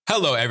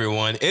Hello,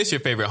 everyone. It's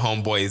your favorite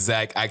homeboy,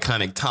 Zach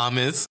Iconic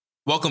Thomas.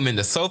 Welcome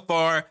into So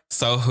Far,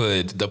 So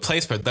Hood, the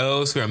place for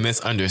those who are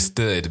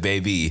misunderstood,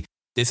 baby.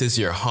 This is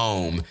your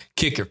home.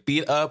 Kick your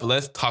feet up.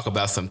 Let's talk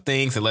about some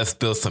things and let's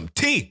spill some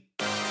tea.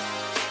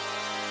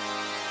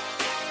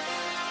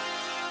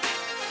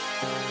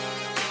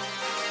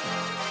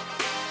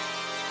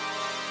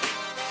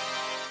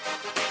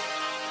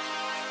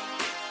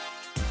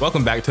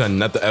 Welcome back to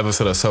another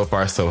episode of So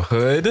Far, So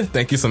Hood.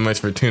 Thank you so much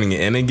for tuning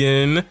in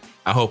again.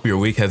 I hope your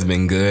week has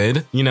been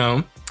good. You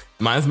know,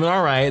 mine's been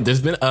all right.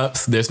 There's been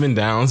ups, there's been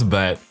downs,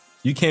 but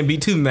you can't be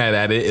too mad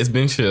at it. It's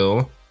been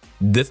chill.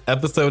 This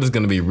episode is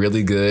going to be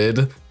really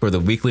good. For the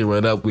weekly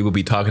run-up, we will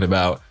be talking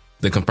about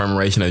the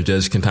confirmation of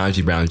Judge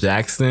Ketanji Brown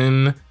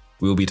Jackson.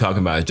 We will be talking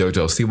about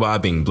JoJo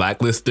Siwa being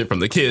blacklisted from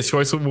the Kids'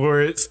 Choice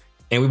Awards.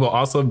 And we will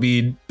also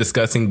be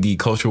discussing the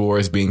culture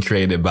wars being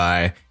created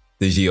by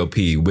the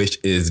GOP, which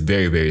is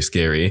very, very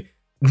scary.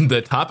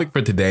 The topic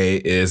for today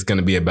is going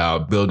to be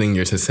about building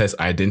your success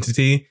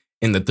identity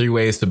and the 3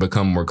 ways to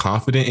become more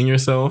confident in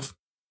yourself.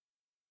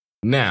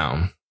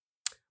 Now,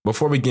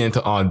 before we get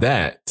into all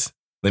that,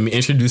 let me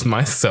introduce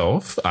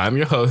myself. I'm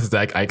your host,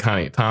 Zach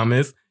Iconic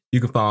Thomas.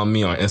 You can follow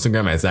me on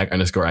Instagram at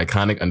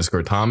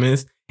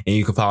Zach_Iconic_Thomas. And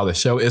you can follow the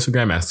show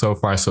Instagram at So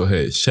Far So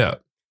Hood Show.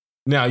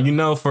 Now, you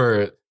know,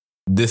 for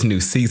this new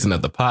season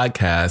of the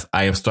podcast,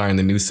 I am starting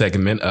the new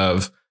segment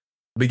of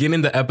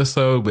beginning the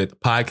episode with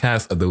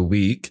Podcast of the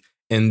Week.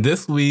 And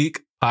this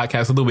week,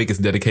 Podcast of the Week is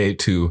dedicated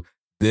to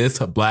This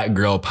Black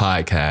Girl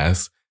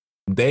Podcast.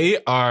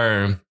 They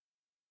are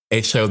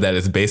a show that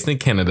is based in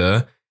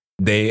Canada.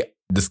 They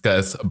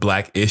discuss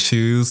Black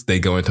issues. They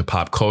go into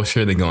pop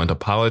culture. They go into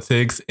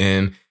politics.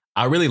 And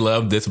I really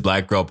love This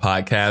Black Girl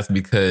Podcast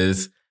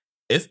because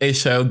it's a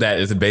show that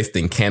is based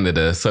in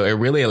Canada. So it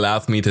really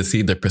allows me to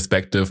see the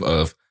perspective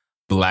of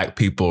Black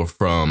people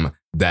from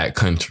that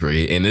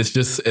country. And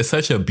it's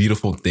such a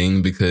beautiful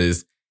thing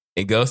because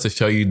it goes to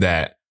show you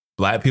that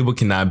Black people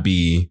cannot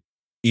be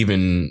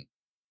even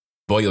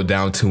boiled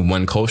down to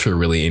one culture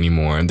really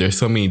anymore. And there's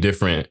so many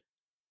different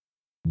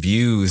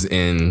views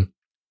and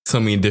so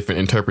many different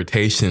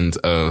interpretations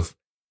of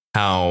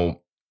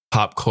how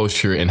pop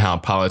culture and how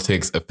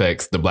politics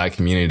affects the Black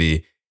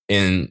community.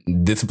 And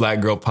This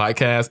Black Girl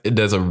Podcast, it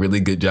does a really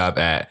good job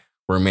at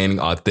remaining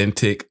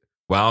authentic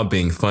while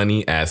being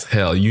funny as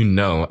hell. You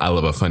know, I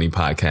love a funny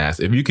podcast.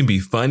 If you can be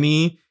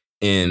funny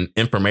and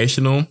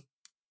informative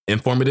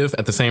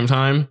at the same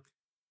time,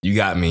 you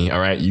got me.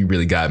 All right. You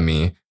really got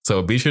me.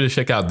 So be sure to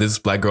check out This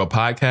Black Girl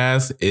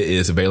Podcast. It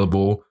is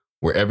available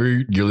wherever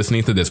you're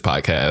listening to this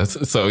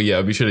podcast. So yeah,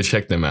 be sure to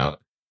check them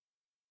out.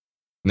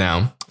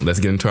 Now, let's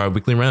get into our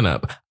weekly run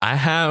up. I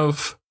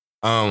have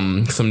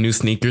some new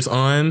sneakers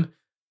on.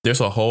 There's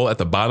a hole at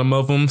the bottom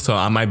of them, so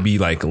I might be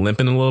like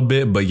limping a little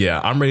bit. But yeah,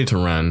 I'm ready to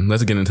run.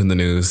 Let's get into the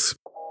news.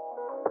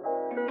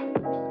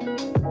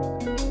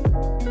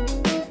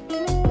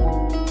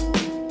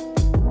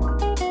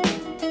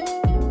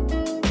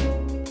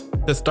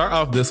 To start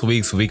off this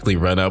week's weekly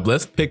run-up,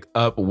 let's pick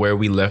up where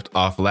we left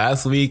off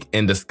last week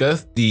and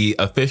discuss the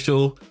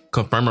official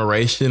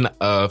confirmation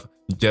of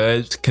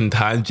Judge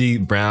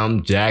Ketanji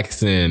Brown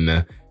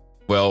Jackson.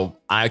 Well,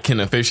 I can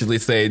officially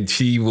say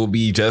she will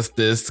be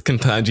Justice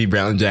Ketanji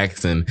Brown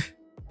Jackson.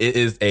 It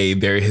is a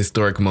very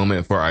historic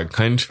moment for our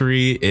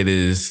country. It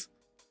is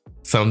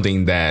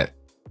something that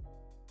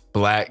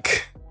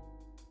Black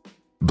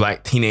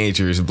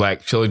teenagers,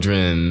 Black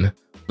children,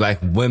 Black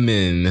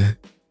women,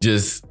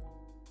 just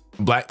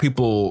Black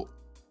people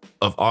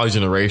of all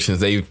generations,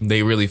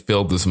 they really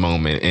feel this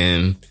moment.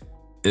 And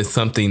it's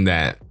something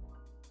that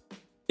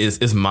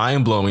is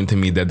mind-blowing to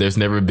me that there's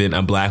never been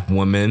a Black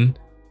woman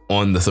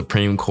on the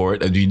Supreme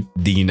Court of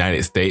the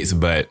United States,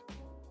 but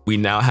we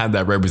now have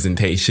that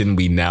representation.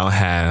 We now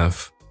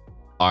have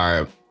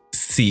our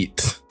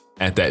seat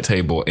at that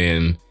table,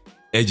 and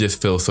it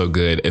just feels so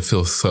good. It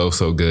feels so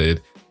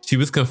good. She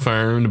was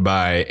confirmed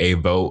by a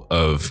vote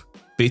of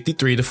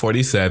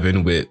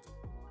 53-47 with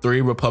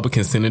 3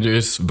 Republican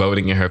senators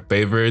voting in her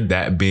favor,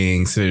 that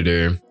being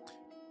Senator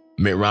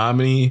Mitt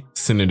Romney,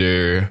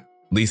 Senator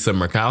Lisa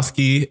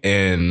Murkowski,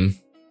 and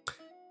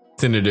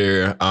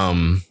Senator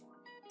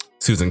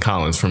Susan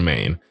Collins from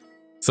Maine.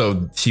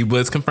 So she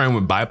was confirmed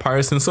with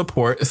bipartisan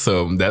support.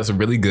 So that's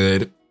really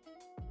good.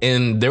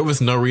 And there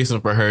was no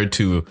reason for her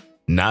to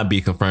not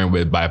be confirmed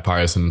with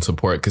bipartisan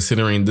support,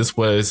 considering this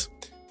was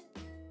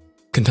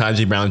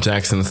Ketanji Brown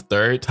Jackson's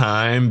 4th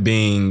time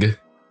being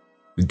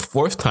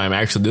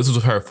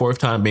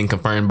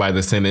confirmed by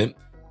the Senate.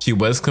 She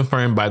was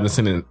confirmed by the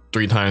Senate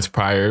 3 times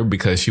prior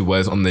because she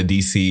was on the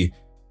DC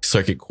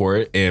Circuit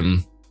Court,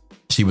 and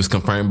she was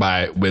confirmed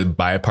with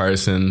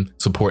bipartisan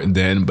support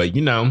then. But,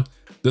 you know,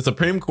 the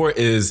Supreme Court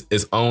is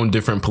its own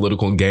different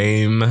political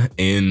game,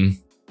 in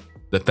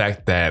the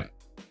fact that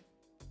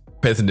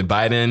President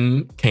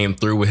Biden came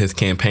through with his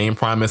campaign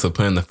promise of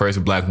putting the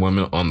first Black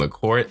woman on the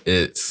court.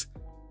 It's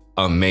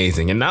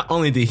amazing. And not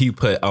only did he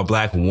put a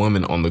Black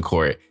woman on the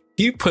court,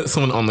 he put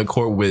someone on the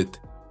court with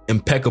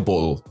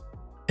impeccable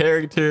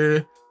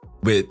character,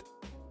 with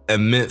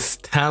immense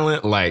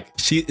talent. Like,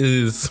 she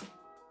is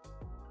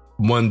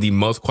one of the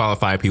most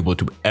qualified people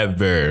to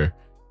ever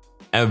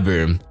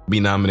be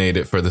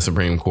nominated for the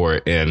Supreme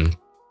Court. And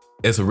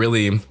it's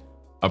really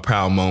a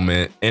proud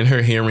moment. In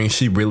her hearing,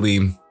 she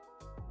really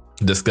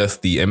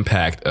discussed the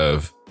impact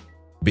of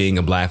being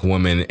a Black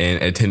woman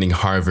and attending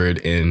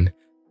Harvard and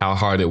how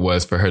hard it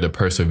was for her to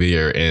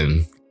persevere.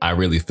 And I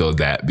really feel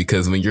that,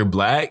 because when you're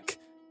Black,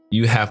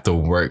 you have to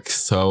work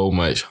so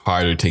much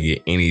harder to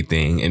get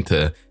anything and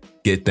to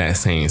get that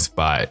same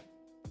spot.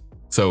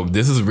 So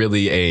this is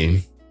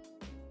really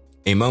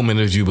a moment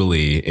of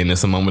jubilee, and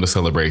it's a moment of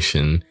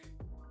celebration.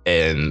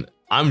 And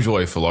I'm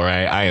joyful, all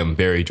right? I am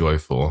very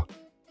joyful.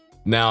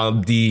 Now,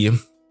 the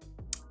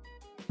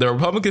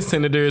Republican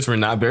senators were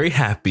not very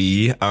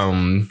happy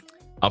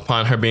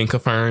upon her being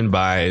confirmed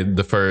by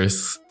the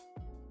first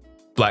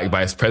Black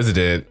vice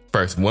president,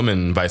 first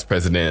woman vice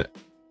president,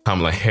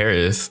 Kamala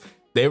Harris.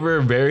 They were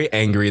very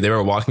angry. They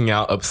were walking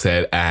out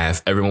upset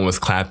as everyone was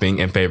clapping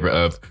in favor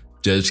of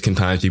Judge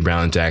Ketanji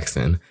Brown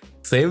Jackson.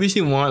 Say what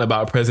you want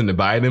about President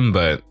Biden,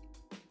 but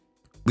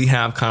we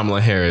have Kamala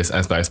Harris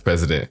as vice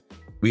president.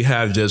 We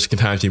have Judge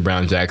Ketanji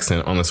Brown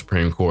Jackson on the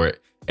Supreme Court.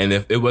 And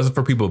if it wasn't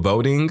for people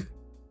voting,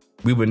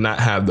 we would not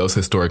have those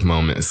historic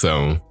moments.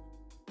 So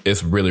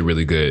it's really,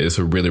 really good. It's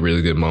a really,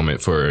 really good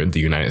moment for the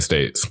United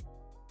States.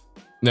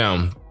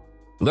 Now,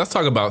 let's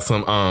talk about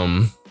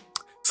some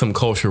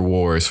culture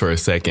wars for a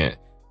second.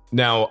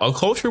 Now, a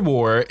culture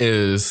war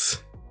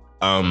is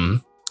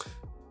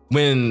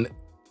when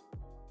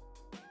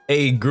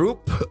a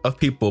group of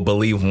people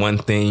believe one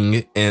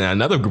thing and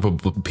another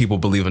group of people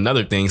believe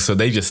another thing. So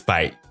they just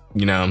fight,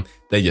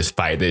 they just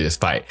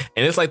fight.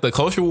 And it's like the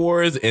culture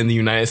wars in the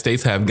United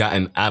States have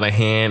gotten out of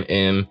hand,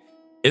 and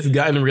it's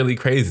gotten really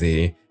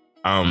crazy.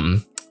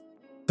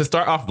 To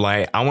start off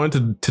light, I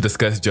wanted to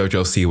discuss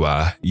JoJo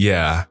Siwa.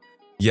 Yeah,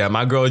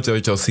 my girl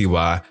JoJo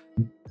Siwa.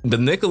 The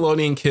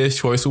Nickelodeon Kids'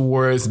 Choice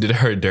Awards did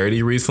her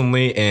dirty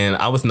recently, and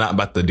I was not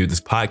about to do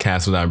this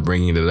podcast without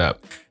bringing it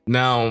up.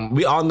 Now,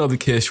 we all know the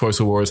Kids' Choice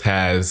Awards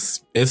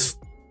it's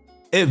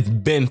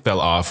been fell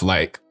off.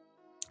 Like,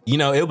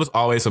 it was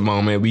always a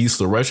moment. We used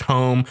to rush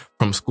home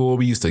from school.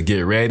 We used to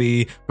get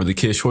ready for the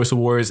Kids' Choice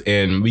Awards,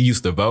 and we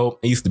used to vote.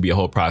 It used to be a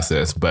whole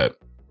process, but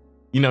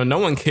no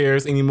one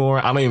cares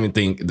anymore. I don't even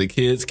think the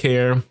kids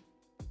care.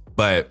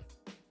 But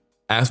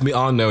as we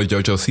all know,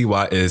 JoJo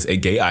Siwa is a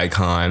gay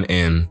icon,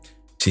 and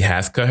she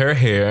has cut her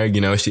hair.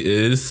 She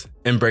is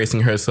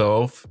embracing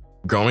herself,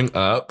 growing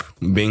up,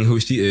 being who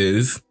she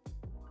is.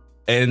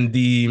 And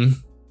the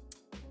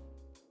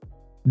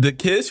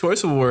Kids'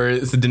 Choice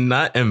Awards did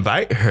not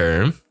invite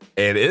her.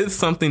 And it's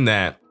something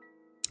that,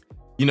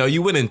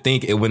 you wouldn't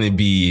think it wouldn't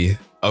be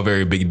a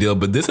very big deal.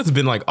 But this has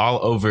been like all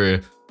over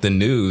the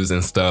news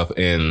and stuff.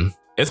 And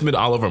it's been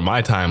all over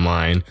my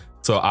timeline.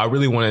 So I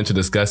really wanted to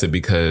discuss it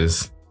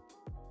because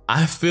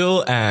I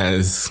feel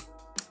as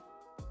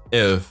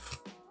if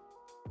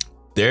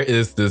there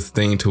is this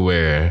thing to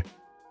where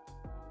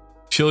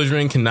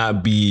children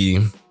cannot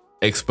be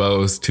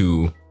exposed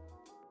to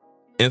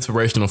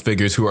inspirational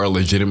figures who are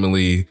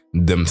legitimately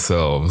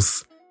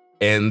themselves.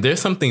 And there's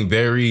something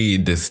very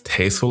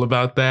distasteful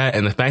about that.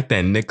 And the fact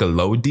that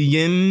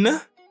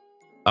Nickelodeon,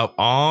 of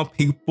all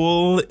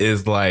people,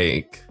 is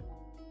like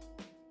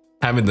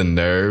having the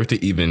nerve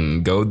to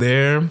even go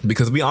there,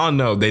 because we all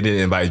know they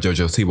didn't invite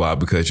JoJo Siwa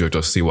because JoJo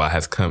Siwa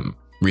has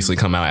recently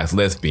come out as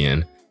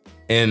lesbian.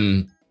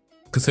 And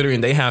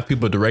considering they have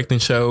people directing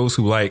shows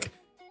who like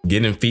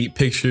getting feet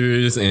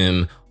pictures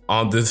and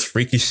all this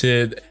freaky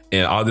shit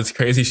and all this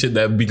crazy shit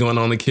that be going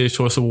on in the Kids'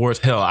 Choice Awards.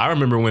 Hell, I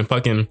remember when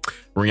fucking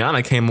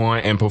Rihanna came on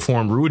and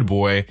performed Rude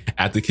Boy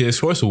at the Kids'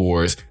 Choice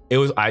Awards. It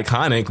was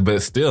iconic,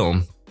 but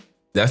still,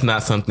 that's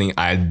not something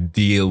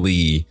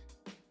ideally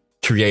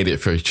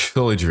created for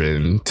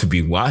children to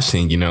be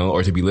watching,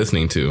 or to be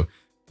listening to.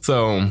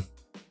 So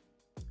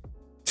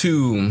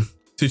to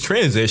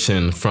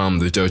transition from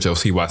the JoJo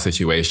Siwa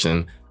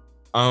situation,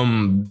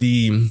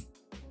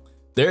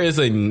 there is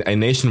a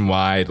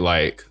nationwide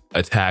like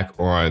attack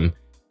on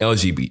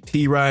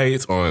LGBT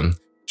rights, on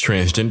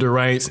transgender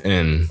rights,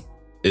 and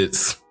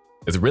it's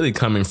really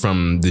coming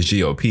from the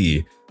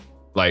GOP.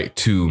 Like,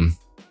 to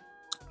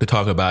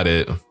talk about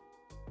it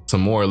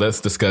some more,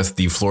 let's discuss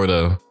the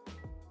Florida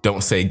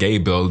Don't Say Gay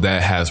bill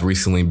that has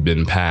recently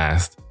been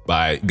passed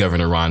by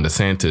Governor Ron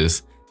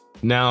DeSantis.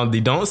 Now, the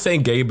Don't Say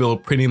Gay bill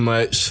pretty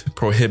much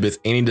prohibits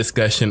any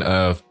discussion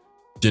of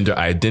gender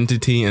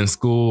identity in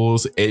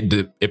schools.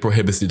 It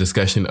prohibits the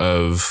discussion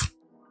of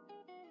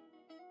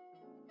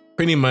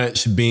pretty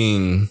much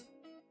being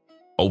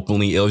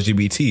openly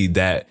LGBT,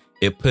 that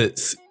it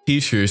puts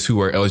teachers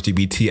who are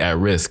LGBT at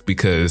risk,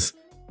 because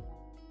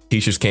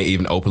teachers can't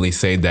even openly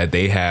say that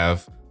they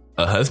have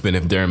a husband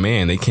if they're a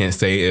man. They can't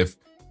say if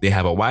they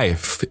have a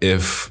wife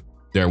if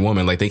they're a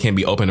woman. Like, they can't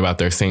be open about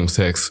their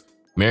same-sex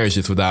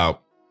marriages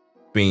without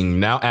being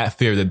now at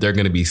fear that they're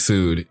going to be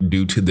sued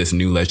due to this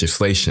new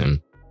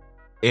legislation.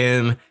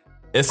 And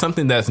it's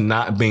something that's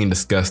not being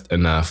discussed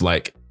enough.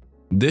 Like,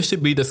 this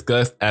should be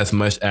discussed as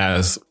much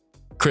as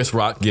Chris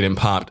Rock getting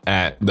popped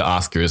at the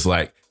Oscars.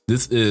 Like,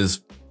 this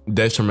is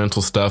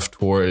detrimental stuff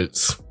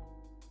towards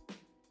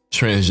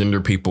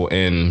transgender people,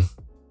 and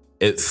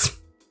it's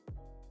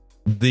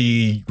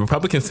the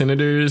Republican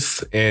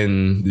senators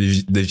and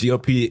the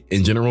GOP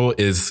in general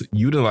is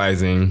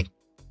utilizing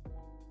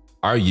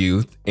our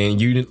youth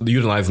and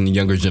utilizing the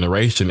younger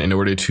generation in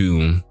order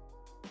to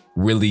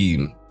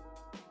really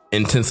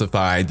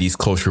intensify these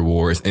culture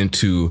wars and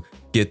to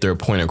get their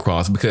point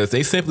across, because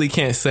they simply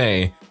can't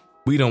say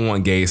we don't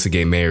want gays to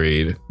get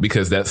married,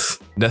 because that's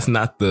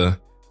not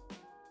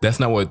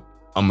what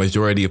a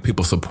majority of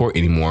people support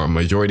anymore. A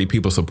majority of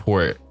people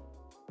support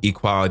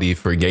equality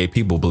for gay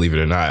people, believe it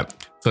or not.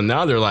 So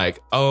now they're like,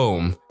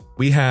 oh,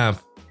 we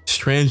have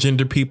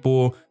transgender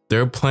people,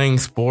 they're playing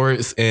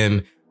sports,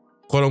 and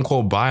quote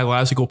unquote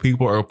biological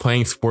people are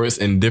playing sports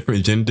in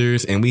different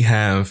genders, and we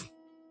have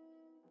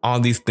all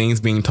these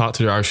things being taught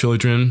to our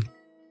children,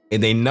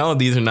 and they know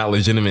these are not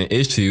legitimate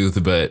issues,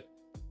 but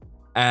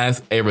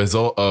as a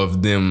result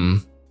of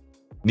them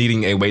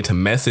needing a way to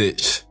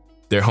message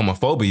their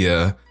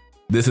homophobia,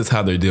 this is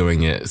how they're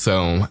doing it.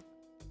 So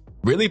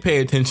really pay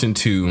attention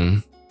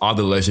to all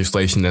the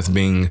legislation that's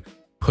being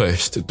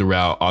pushed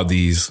throughout all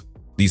these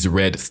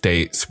red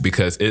states,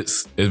 because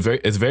it's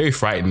very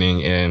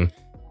frightening and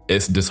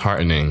it's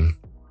disheartening.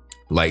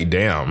 Like,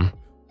 damn,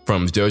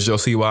 from JoJo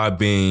Siwa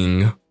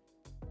being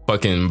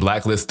fucking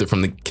blacklisted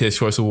from the Kids'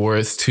 Choice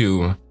Awards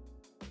to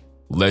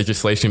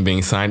legislation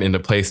being signed into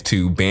place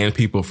to ban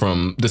people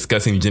from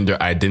discussing gender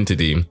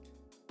identity.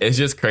 It's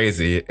just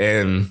crazy.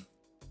 And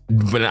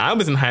when I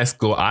was in high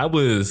school, I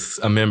was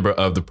a member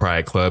of the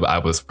Pride Club. I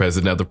was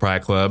president of the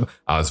Pride Club.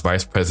 I was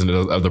vice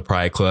president of the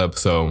Pride Club.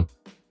 So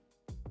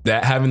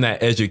that having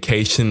that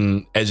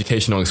educational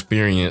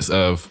experience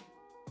of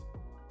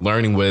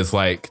learning what it's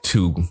like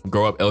to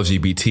grow up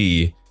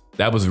LGBT,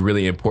 that was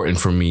really important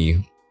for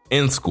me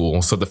in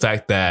school. So the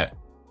fact that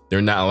they're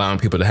not allowing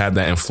people to have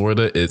that in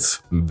Florida,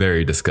 it's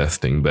very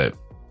disgusting. But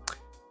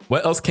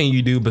what else can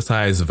you do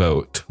besides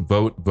vote?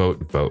 Vote,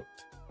 vote, vote.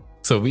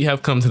 So we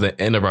have come to the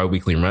end of our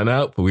weekly run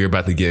up. We're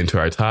about to get into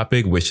our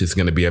topic, which is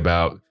going to be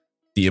about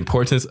the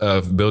importance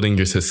of building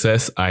your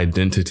success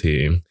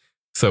identity.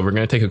 So we're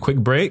going to take a quick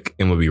break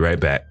and we'll be right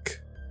back.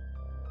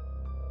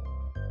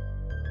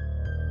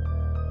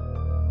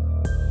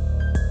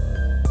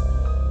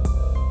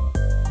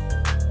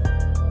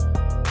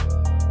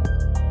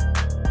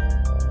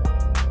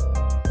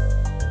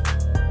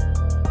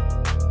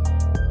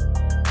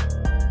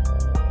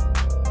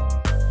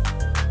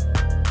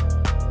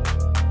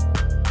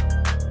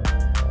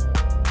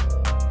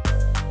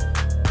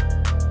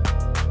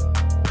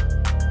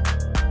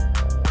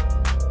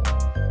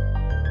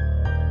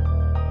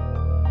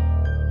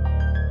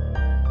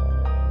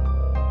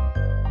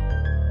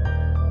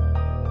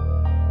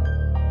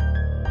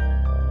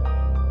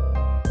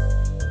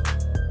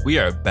 We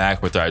are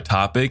back with our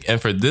topic,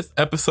 and for this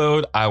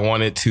episode, I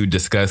wanted to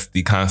discuss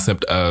the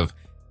concept of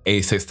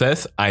a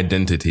success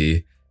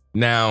identity.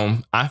 Now,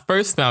 I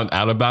first found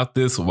out about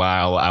this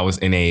while I was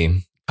in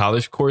a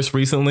college course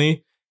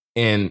recently,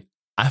 and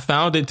I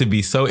found it to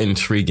be so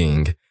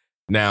intriguing.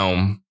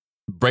 Now,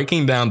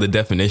 breaking down the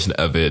definition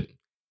of it,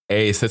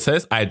 a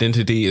success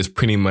identity is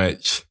pretty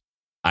much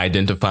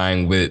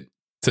identifying with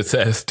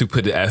success, to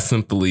put it as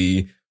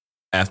simply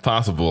as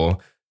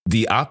possible.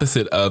 The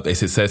opposite of a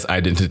success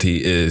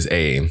identity is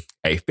a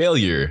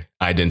failure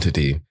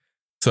identity.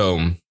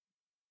 So,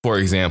 for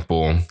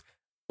example,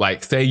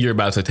 like say you're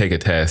about to take a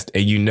test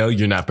and you know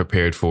you're not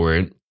prepared for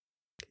it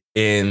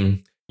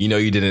and you know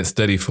you didn't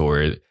study for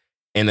it.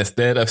 And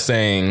instead of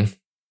saying,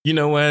 you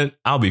know what,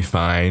 I'll be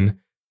fine,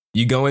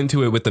 you go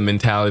into it with the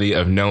mentality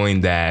of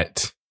knowing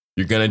that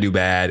you're going to do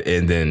bad.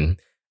 And then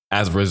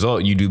as a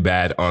result, you do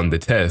bad on the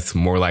test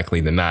more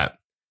likely than not.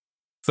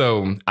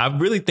 So I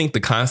really think the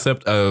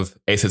concept of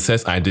a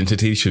success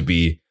identity should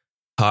be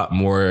taught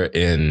more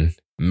in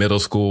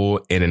middle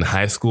school and in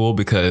high school,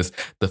 because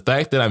the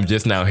fact that I'm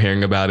just now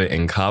hearing about it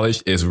in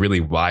college is really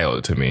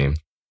wild to me.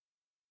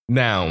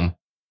 Now,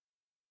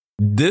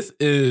 this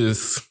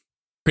is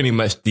pretty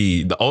much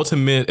the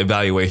ultimate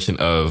evaluation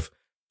of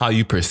how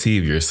you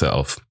perceive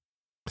yourself.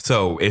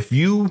 So if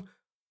you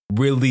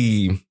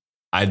really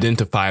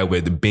identify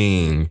with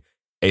being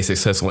a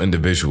successful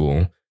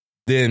individual,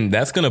 then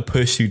that's going to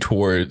push you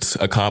towards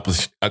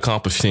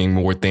accomplishing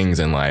more things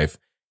in life.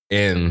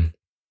 And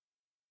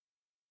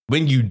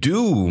when you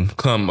do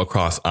come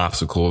across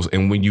obstacles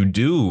and when you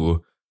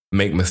do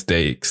make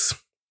mistakes,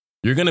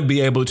 you're going to be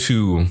able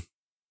to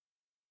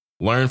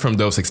learn from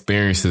those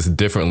experiences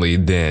differently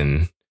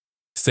than,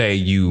 say,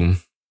 you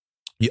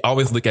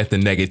always look at the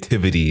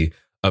negativity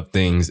of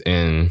things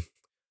and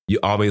you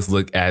always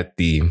look at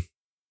the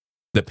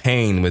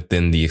pain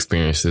within the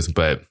experiences.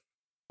 But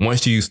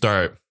once you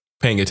start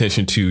paying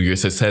attention to your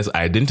success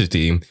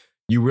identity,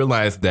 you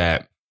realize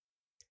that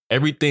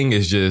everything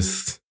is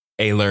just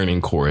a learning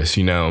course.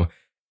 You know,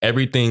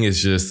 everything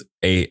is just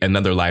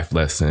another life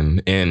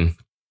lesson. And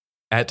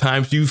at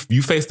times you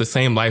face the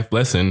same life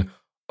lesson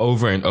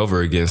over and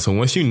over again. So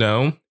once you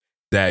know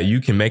that you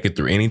can make it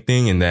through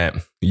anything and that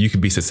you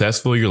can be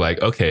successful, you're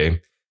like,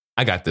 okay,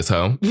 I got this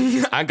hoe.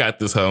 I got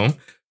this hoe.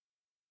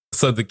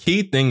 So the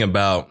key thing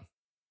about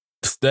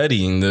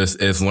studying this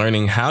is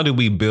learning, how do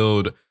we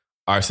build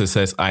our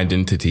success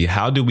identity?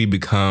 How do we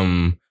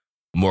become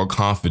more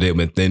confident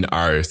within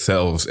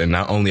ourselves, and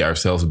not only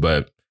ourselves,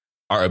 but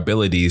our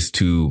abilities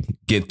to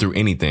get through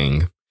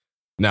anything?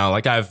 Now,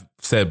 like I've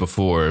said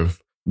before,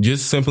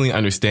 just simply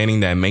understanding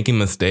that making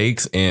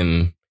mistakes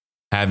and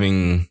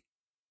having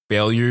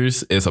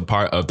failures is a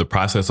part of the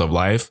process of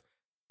life,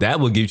 that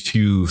will get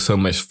you so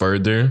much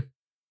further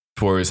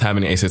towards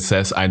having a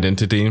success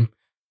identity,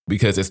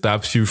 because it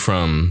stops you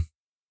from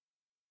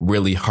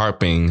really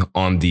harping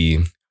on the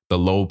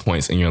low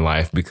points in your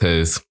life,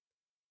 because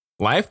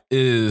life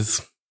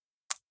is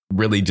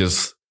really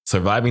just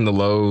surviving the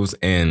lows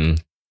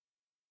and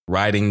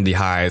riding the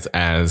highs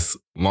as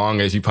long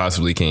as you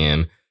possibly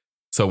can.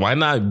 So why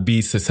not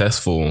be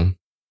successful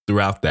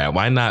throughout that?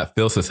 Why not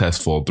feel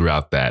successful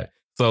throughout that?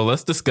 So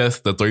let's discuss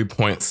the 3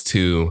 points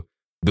to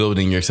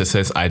building your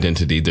success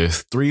identity.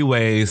 There's 3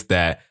 ways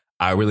that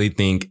I really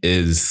think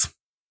is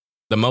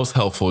the most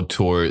helpful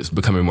towards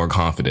becoming more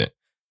confident.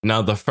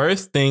 Now, the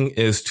first thing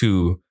is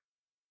to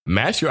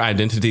match your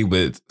identity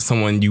with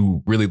someone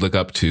you really look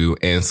up to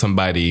and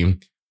somebody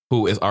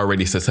who is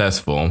already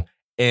successful.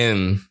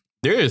 And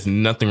there is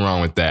nothing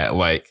wrong with that.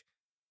 Like,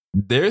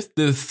 there's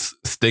this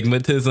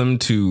stigmatism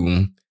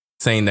to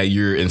saying that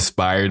you're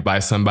inspired by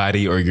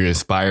somebody or you're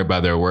inspired by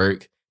their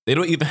work. They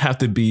don't even have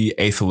to be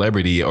a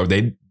celebrity, or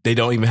they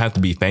don't even have to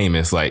be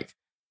famous. Like,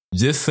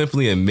 just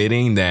simply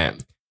admitting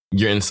that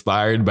you're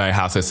inspired by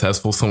how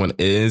successful someone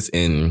is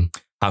and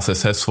how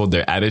successful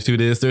their attitude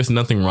is, there's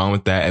nothing wrong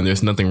with that. And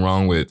there's nothing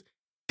wrong with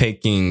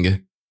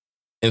taking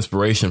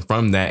inspiration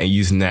from that and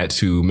using that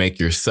to make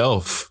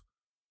yourself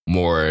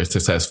more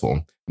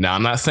successful. Now,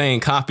 I'm not saying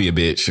copy a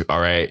bitch.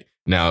 All right.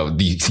 Now,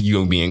 you're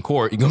going to be in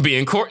court. You're going to be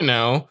in court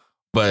now.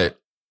 But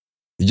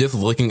just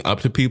looking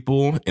up to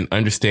people and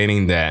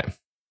understanding that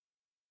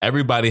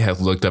everybody has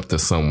looked up to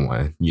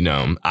someone. You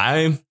know,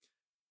 I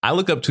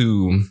look up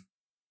to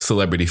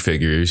celebrity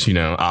figures. You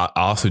know, I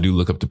also do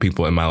look up to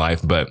people in my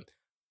life, but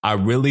I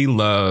really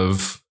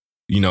love,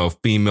 you know,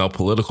 female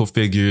political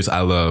figures. I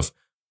love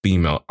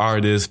female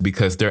artists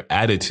because their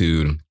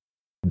attitude,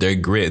 their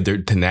grit, their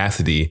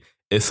tenacity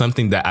is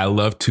something that I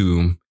love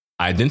to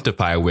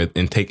identify with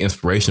and take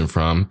inspiration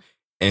from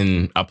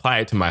and apply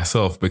it to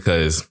myself,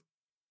 because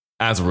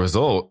as a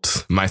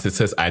result, my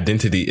success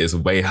identity is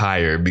way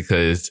higher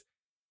because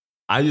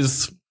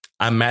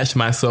I match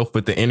myself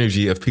with the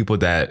energy of people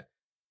that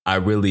I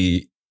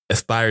really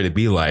aspire to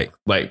be like.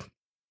 Like,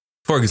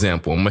 for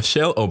example,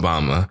 Michelle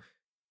Obama.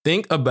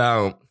 Think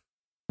about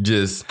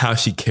just how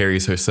she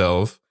carries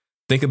herself.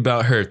 Think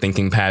about her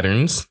thinking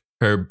patterns,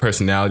 her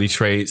personality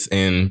traits,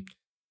 and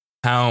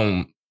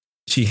how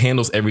she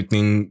handles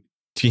everything.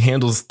 She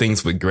handles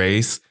things with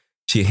grace.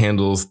 She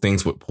handles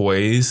things with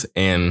poise,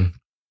 and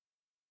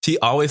she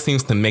always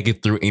seems to make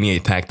it through any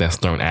attack that's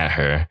thrown at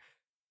her.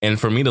 And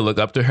for me to look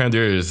up to her,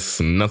 there is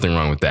nothing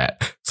wrong with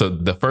that. So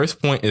the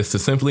first point is to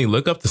simply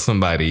look up to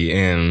somebody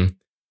and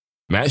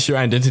match your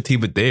identity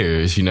with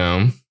theirs, you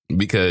know,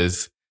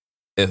 because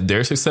if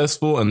they're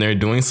successful and they're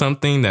doing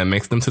something that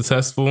makes them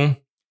successful,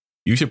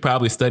 you should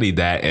probably study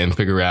that and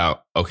figure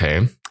out,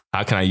 okay,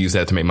 how can I use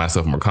that to make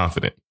myself more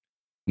confident?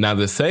 Now,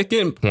 the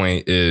second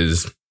point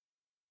is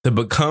to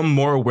become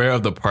more aware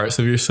of the parts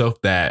of yourself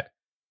that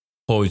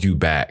hold you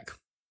back.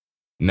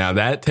 Now,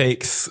 that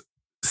takes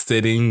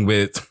sitting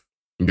with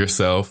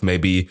yourself,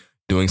 maybe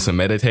doing some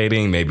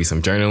meditating, maybe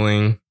some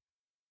journaling,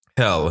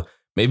 hell,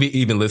 maybe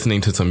even listening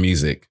to some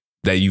music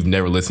that you've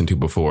never listened to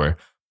before.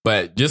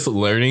 But just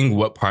learning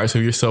what parts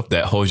of yourself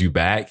that hold you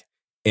back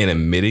and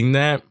admitting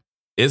that,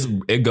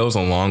 it goes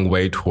a long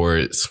way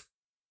towards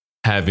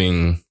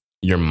having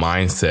your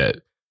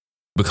mindset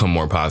become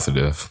more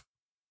positive.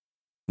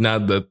 Now,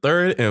 the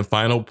third and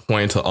final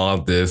point to all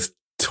of this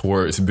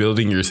towards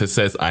building your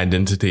success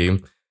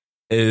identity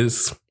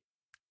is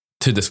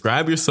to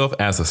describe yourself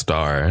as a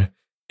star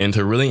and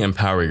to really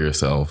empower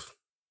yourself.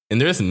 And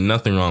there's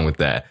nothing wrong with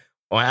that.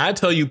 When I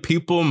tell you,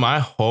 people my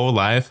whole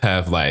life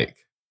have like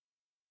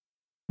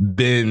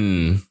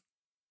been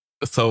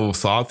so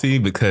salty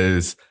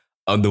because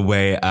of the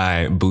way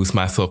I boost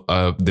myself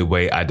up, the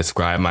way I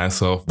describe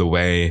myself, the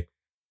way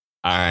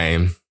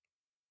I'm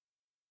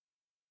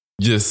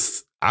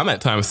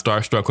at times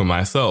starstruck with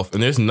myself.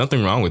 And there's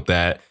nothing wrong with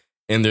that.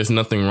 And there's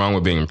nothing wrong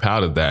with being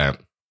proud of that,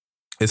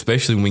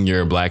 especially when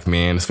you're a Black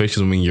man,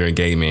 especially when you're a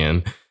gay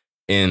man.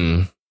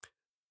 And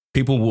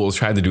people will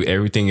try to do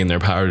everything in their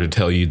power to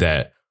tell you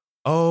that,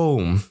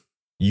 oh,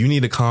 you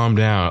need to calm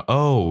down.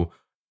 Oh,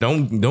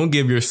 don't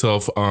give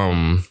yourself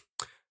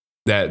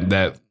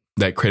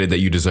that credit that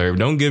you deserve.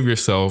 Don't give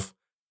yourself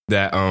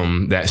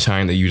that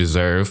shine that you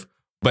deserve.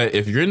 But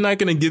if you're not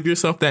going to give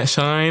yourself that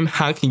shine,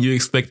 how can you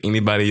expect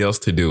anybody else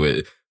to do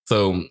it?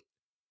 So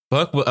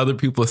fuck what other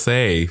people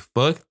say.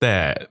 Fuck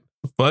that.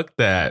 Fuck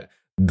that.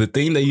 The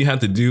thing that you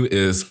have to do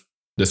is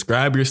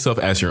describe yourself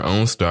as your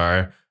own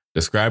star,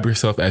 describe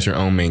yourself as your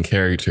own main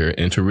character,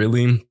 and to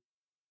really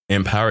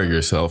empower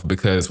yourself.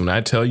 Because when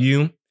I tell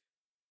you,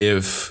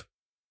 if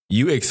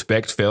you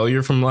expect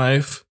failure from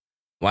life,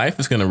 life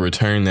is going to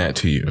return that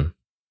to you.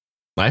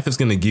 Life is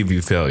going to give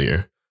you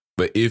failure.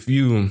 But if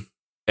you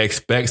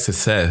expect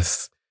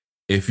success,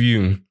 if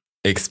you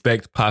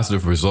expect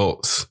positive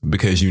results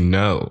because you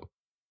know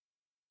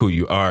who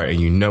you are and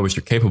you know what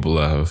you're capable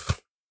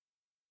of,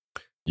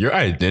 your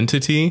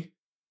identity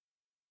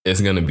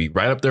is going to be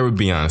right up there with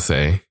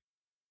Beyonce.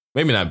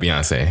 Maybe not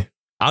Beyonce.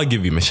 I'll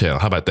give you Michelle.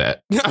 How about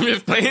that? I'm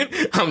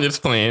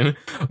just playing.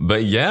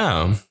 But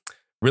yeah,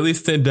 really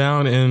sit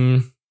down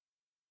and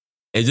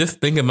just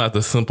think about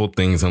the simple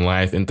things in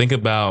life and think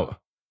about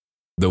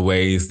the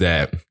ways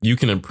that you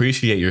can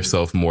appreciate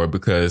yourself more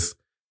because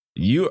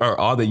you are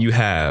all that you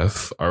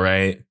have. All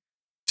right.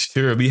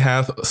 Sure, we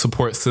have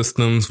support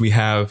systems. We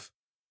have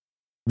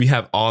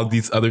all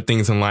these other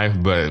things in life,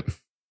 but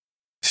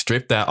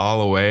strip that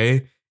all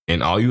away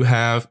and all you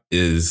have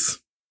is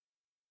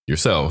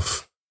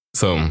yourself.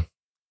 So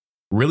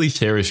really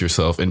cherish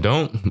yourself and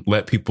don't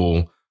let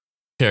people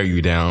tear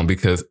you down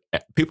because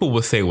people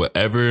will say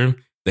whatever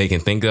they can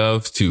think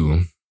of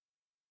to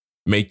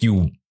make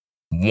you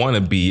want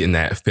to be in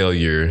that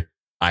failure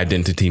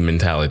identity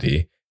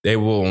mentality. They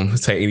will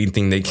say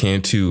anything they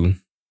can to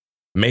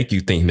make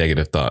you think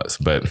negative thoughts,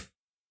 but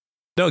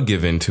don't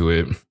give into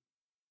it.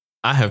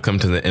 I have come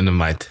to the end of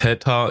my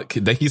TED Talk.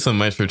 Thank you so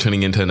much for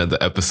tuning into another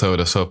episode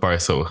of So Far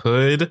So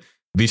Hood.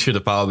 Be sure to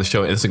follow the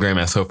show Instagram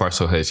at So Far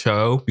So Hood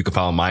Show. You can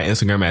follow my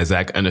Instagram at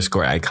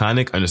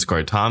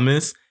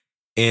Zach_iconic_Thomas.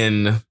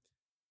 And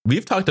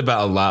we've talked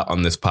about a lot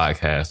on this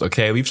podcast.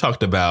 Okay. We've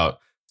talked about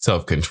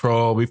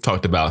self-control. We've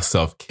talked about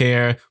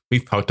self-care.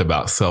 We've talked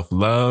about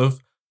self-love.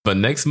 But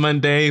next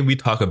Monday, we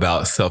talk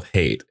about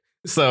self-hate.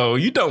 So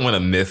you don't want to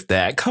miss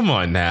that. Come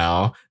on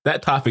now.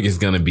 That topic is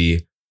going to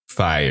be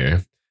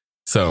fire.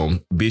 So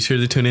be sure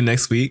to tune in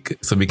next week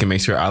so we can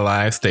make sure our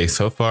lives stay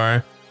so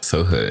far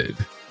so hood.